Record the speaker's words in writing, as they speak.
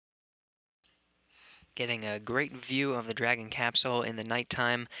Getting a great view of the Dragon capsule in the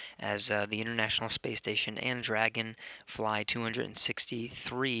nighttime as the International Space Station and Dragon fly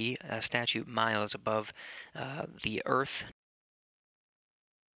 263 statute miles above the Earth.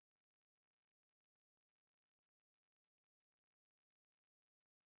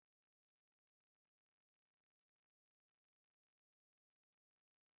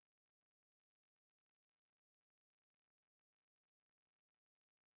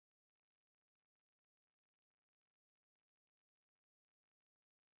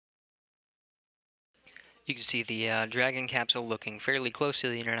 You can see the Dragon capsule looking fairly close to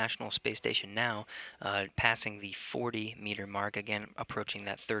the International Space Station now, passing the 40-meter mark, again approaching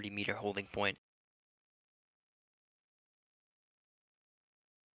that 30-meter holding point.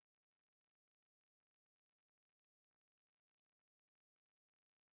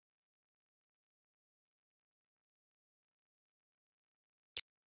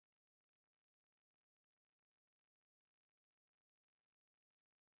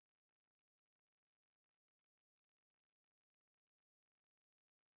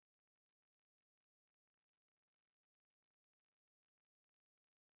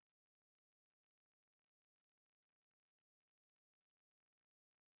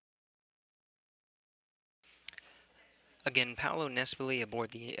 Again, Paolo Nespoli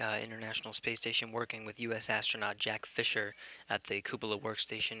aboard the International Space Station working with U.S. astronaut Jack Fischer at the Cupola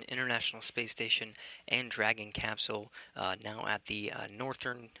Workstation, International Space Station, and Dragon capsule now at the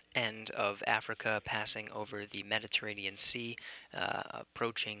northern end of Africa, passing over the Mediterranean Sea,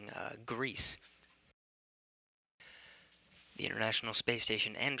 approaching Greece. The International Space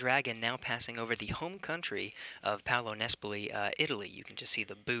Station and Dragon now passing over the home country of Paolo Nespoli, Italy. You can just see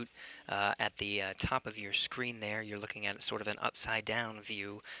the boot at the top of your screen there. You're looking at sort of an upside down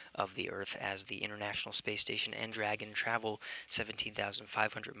view of the Earth as the International Space Station and Dragon travel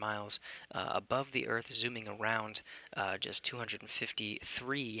 17,500 miles above the Earth, zooming around just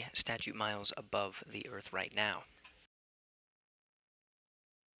 253 statute miles above the Earth right now.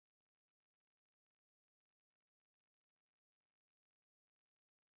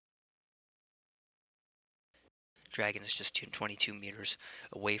 Dragon is just 22 meters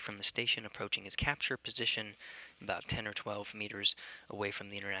away from the station, approaching its capture position about 10 or 12 meters away from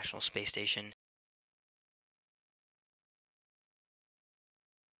the International Space Station.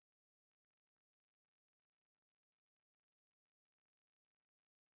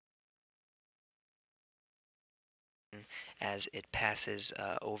 As it passes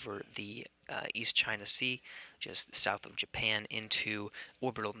over the East China Sea, just south of Japan, into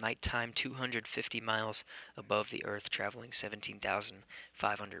orbital nighttime, 250 miles above the Earth, traveling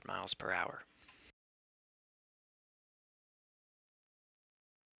 17,500 miles per hour.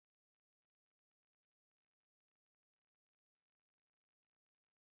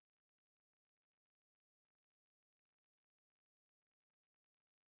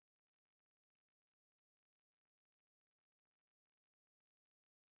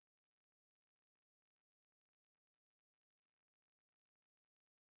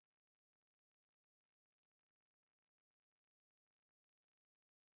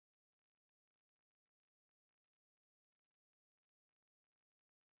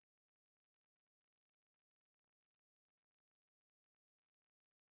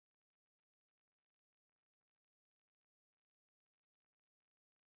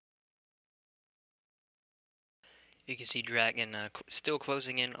 You can see Dragon still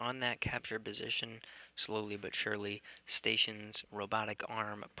closing in on that capture position, slowly but surely. Station's robotic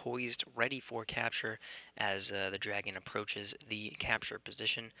arm poised, ready for capture as the Dragon approaches the capture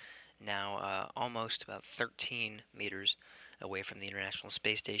position. Now almost about 13 meters away from the International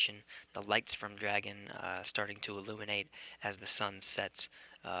Space Station. The lights from Dragon starting to illuminate as the sun sets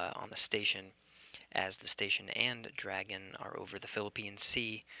on the station, as the station and Dragon are over the Philippine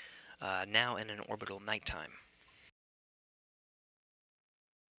Sea, now in an orbital nighttime.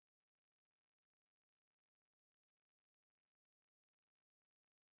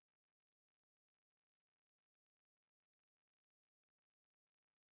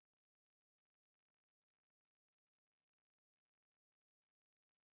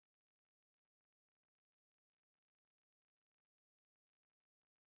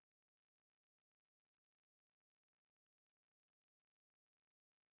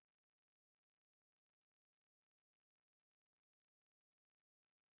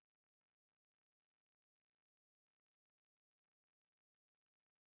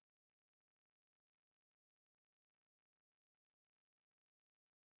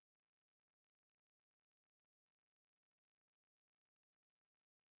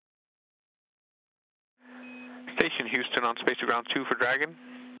 Station Houston on space to ground 2 for Dragon.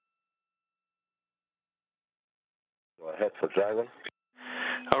 ahead for Dragon.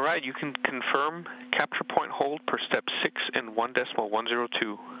 All right, you can confirm capture point hold per step 6 and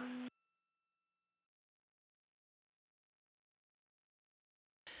 1.102.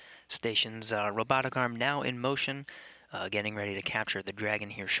 Station's robotic arm now in motion, getting ready to capture the Dragon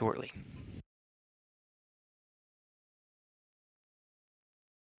here shortly.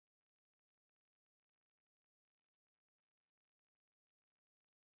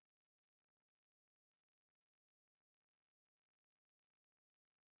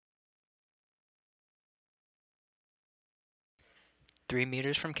 Three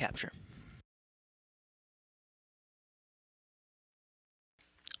meters from capture.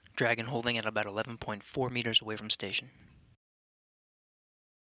 Dragon holding at about 11.4 meters away from station.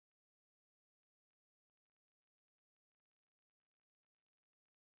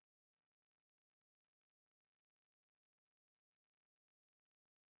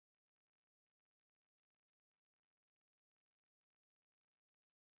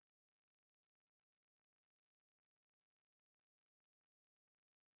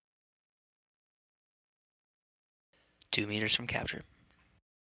 Two meters from capture.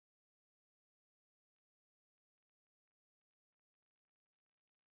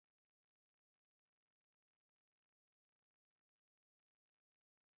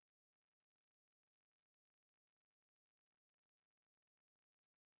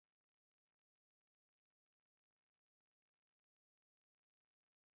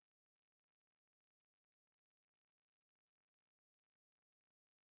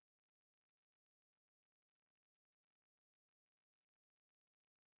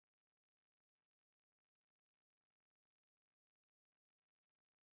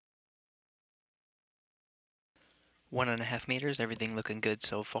 One and a half meters, everything looking good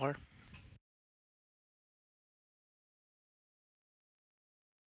so far.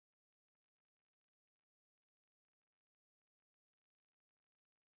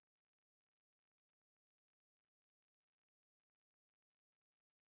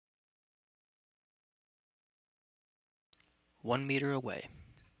 One meter away.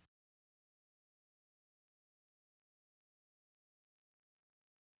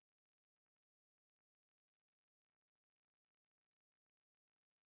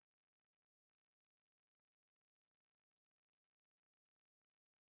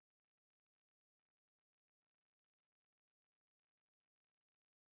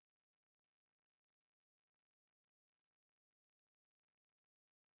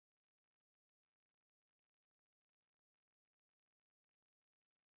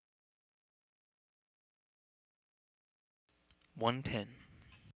 One pin.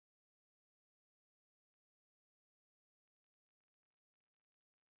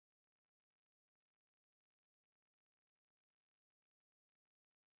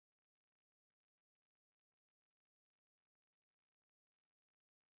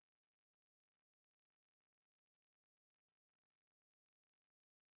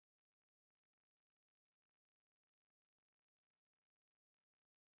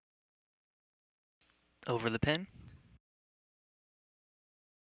 Over the pin.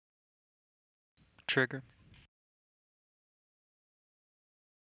 Trigger.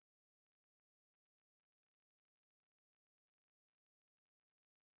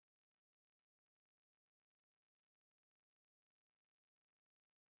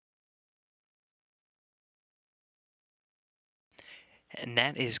 And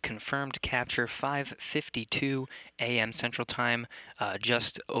that is confirmed capture 5:52 a.m. Central Time,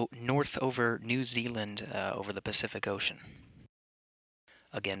 just north over New Zealand, over the Pacific Ocean.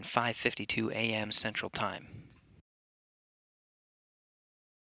 Again, 5:52 a.m. Central Time.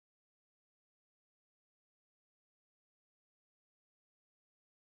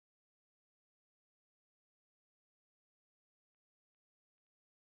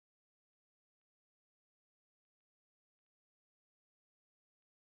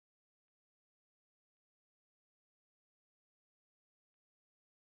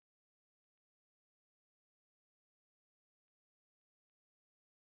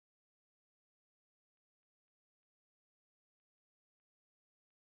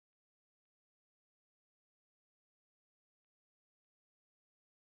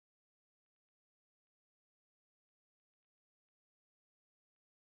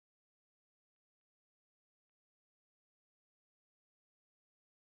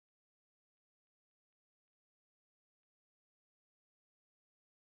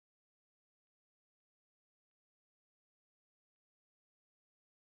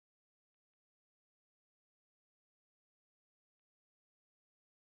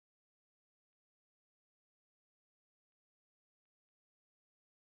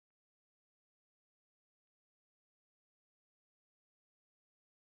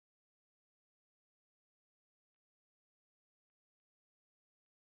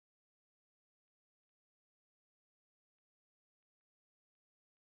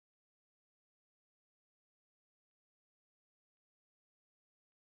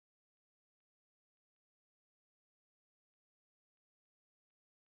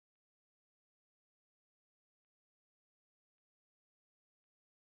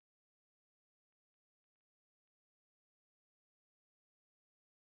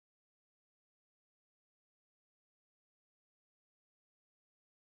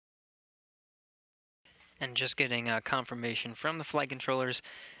 And just getting confirmation from the flight controllers,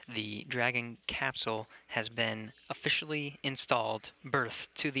 the Dragon capsule has been officially installed, berthed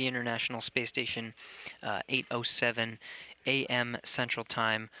to the International Space Station, 8:07 a.m. Central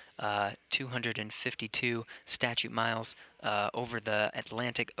Time, 252 statute miles over the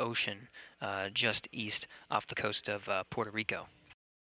Atlantic Ocean, just east off the coast of Puerto Rico.